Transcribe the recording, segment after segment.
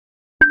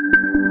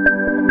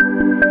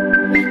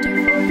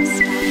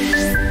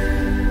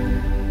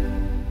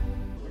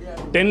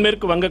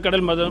தென்மேற்கு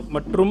வங்கக்கடல்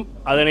மற்றும்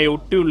அதனை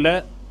ஒட்டியுள்ள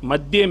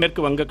மத்திய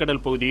மேற்கு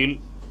வங்கக்கடல் பகுதியில்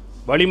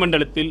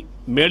வளிமண்டலத்தில்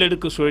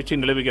மேலடுக்கு சுழற்சி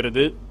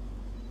நிலவுகிறது.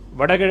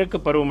 வடகிழக்கு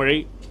பருவமழை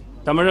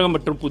தமிழகம்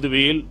மற்றும்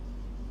புதுவையில்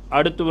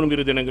அடுத்து வரும்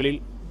 2 தினங்களில்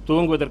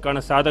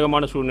துவங்குவதற்கான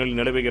சாதகமான சூழ்நிலை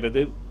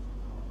நிலவுகிறது.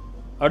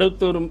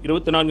 அடுத்து வரும்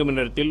 24 மணி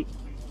நேரத்தில்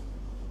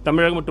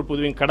தமிழகம் மற்றும்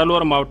புதுவையின்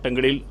கடலோர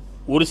மாவட்டங்களில்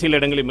ஒரு சில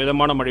இடங்களில்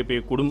மிதமான மழை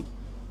பெய்யக்கூடும்.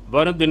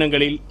 வரும்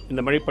தினங்களில்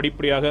இந்த மழை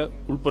படிப்படியாக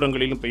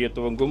உள்புறங்களிலும் பெய்ய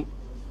துவங்கும்.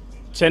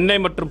 சென்னை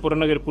மற்றும்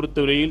புறநகர்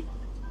பொறுத்தவரையில்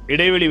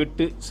இடைவெளி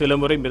விட்டு சில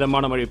முறை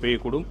மிதமான மழை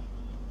பெய்யக்கூடும்.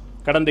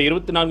 கடந்த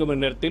 24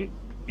 மணி நேரத்தில்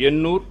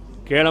எண்ணூர்,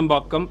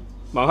 கேளம்பாக்கம்,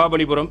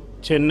 மகாபலிபுரம்,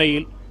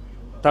 சென்னையில்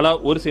தலா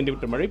 1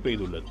 சென்டிமீட்டர் மழை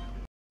பெய்துள்ளது.